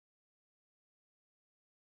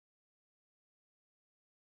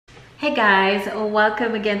Hey guys,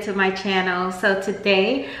 welcome again to my channel. So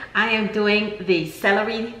today I am doing the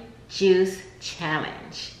celery juice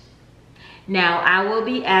challenge. Now I will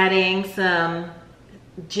be adding some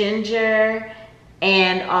ginger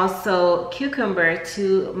and also cucumber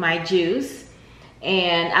to my juice,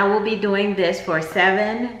 and I will be doing this for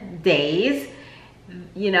 7 days.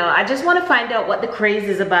 You know, I just want to find out what the craze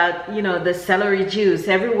is about, you know, the celery juice.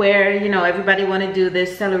 Everywhere, you know, everybody want to do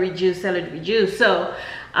this celery juice. So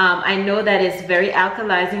I know that it's very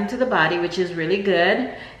alkalizing to the body, which is really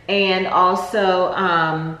good. And also,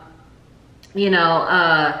 you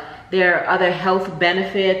know, there are other health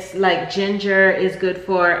benefits, like ginger is good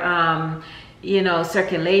for, you know,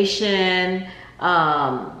 circulation.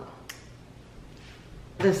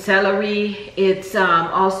 The celery, it's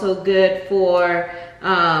also good for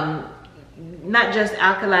not just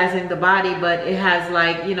alkalizing the body, but it has,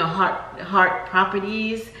 like, you know, heart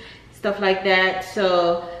properties, stuff like that.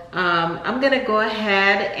 So I'm gonna go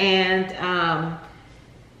ahead and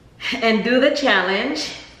do the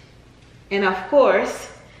challenge. And of course,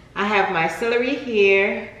 I have my celery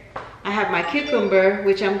here. I have my cucumber,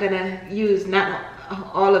 which I'm gonna use, not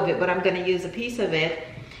all of it, but I'm gonna use a piece of it,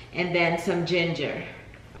 and then some ginger.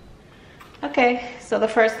 Okay, so the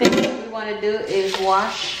first thing we want to do is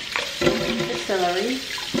wash the celery.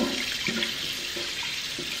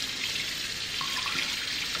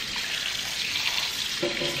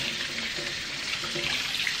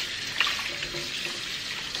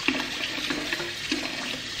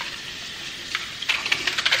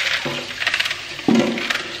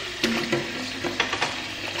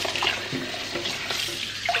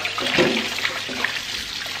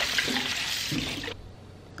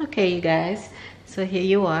 Okay, you guys, so here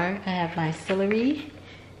you are. I have my celery,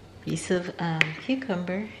 piece of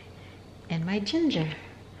cucumber, and my ginger.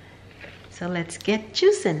 So let's get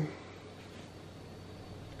juicing.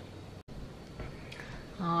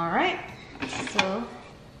 All right, so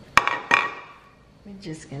we're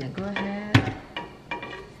just gonna go ahead.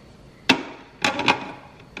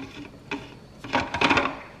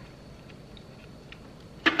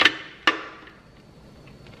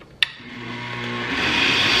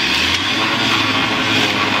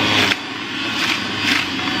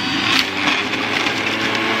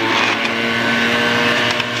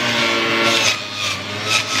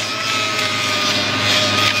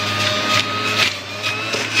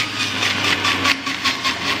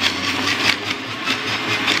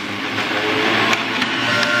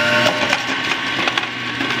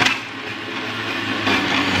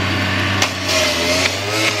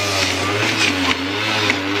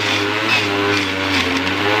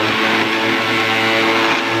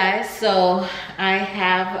 So I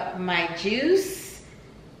have my juice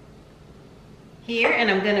here, and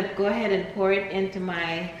I'm gonna go ahead and pour it into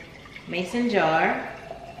my mason jar.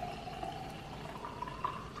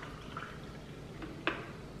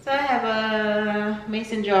 So I have a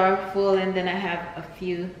mason jar full, and then I have a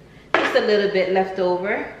few, just a little bit left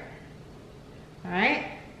over. All right.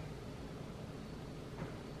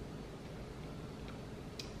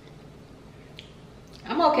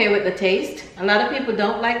 I'm okay with the taste. A lot of people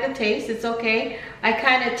don't like the taste. It's okay. I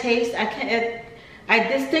kind of taste, I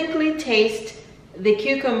distinctly taste the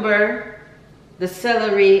cucumber, the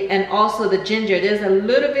celery, and also the ginger. There's a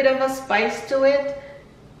little bit of a spice to it.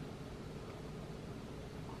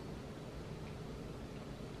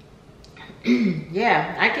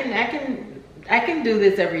 Yeah, I can do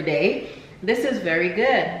this every day. This is very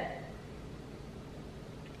good.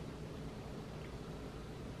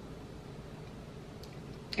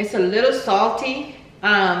 It's a little salty.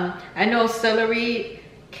 I know celery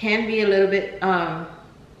can be a little bit on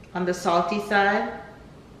the salty side.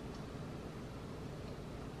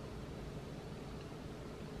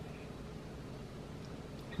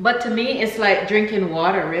 But to me, it's like drinking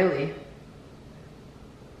water, really.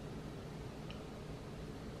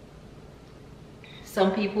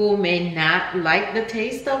 Some people may not like the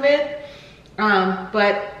taste of it,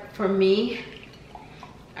 but for me,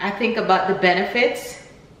 I think about the benefits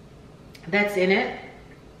that's in it.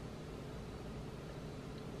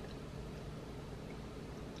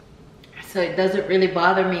 So it doesn't really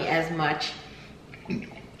bother me as much.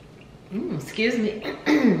 Excuse me.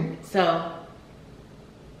 So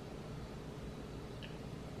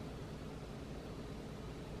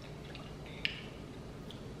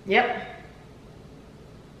yep.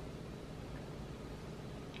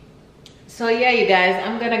 So yeah, you guys,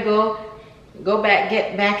 I'm gonna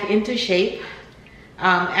get back into shape.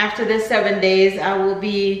 After this 7 days, I will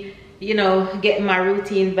be, you know, getting my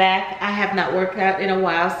routine back. I have not worked out in a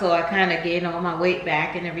while, so I kind of gained all my weight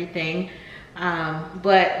back and everything.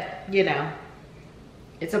 But, you know,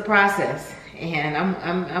 it's a process, and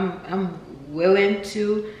I'm willing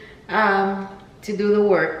to do the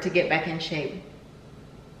work to get back in shape.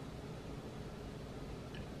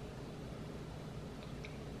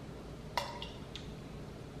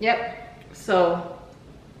 Yep, so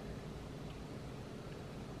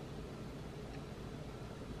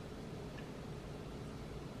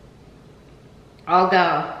all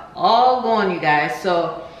gone, you guys.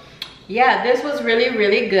 So yeah, this was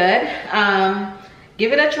really good.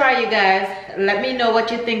 Give it a try, you guys. Let me know what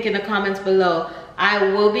you think in the comments below. I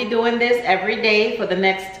will be doing this every day for the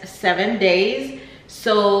next 7 days,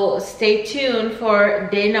 so stay tuned for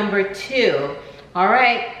day number 2. All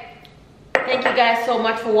right, thank you guys so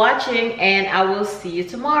much for watching, and I will see you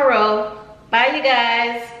tomorrow. Bye, you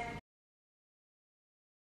guys.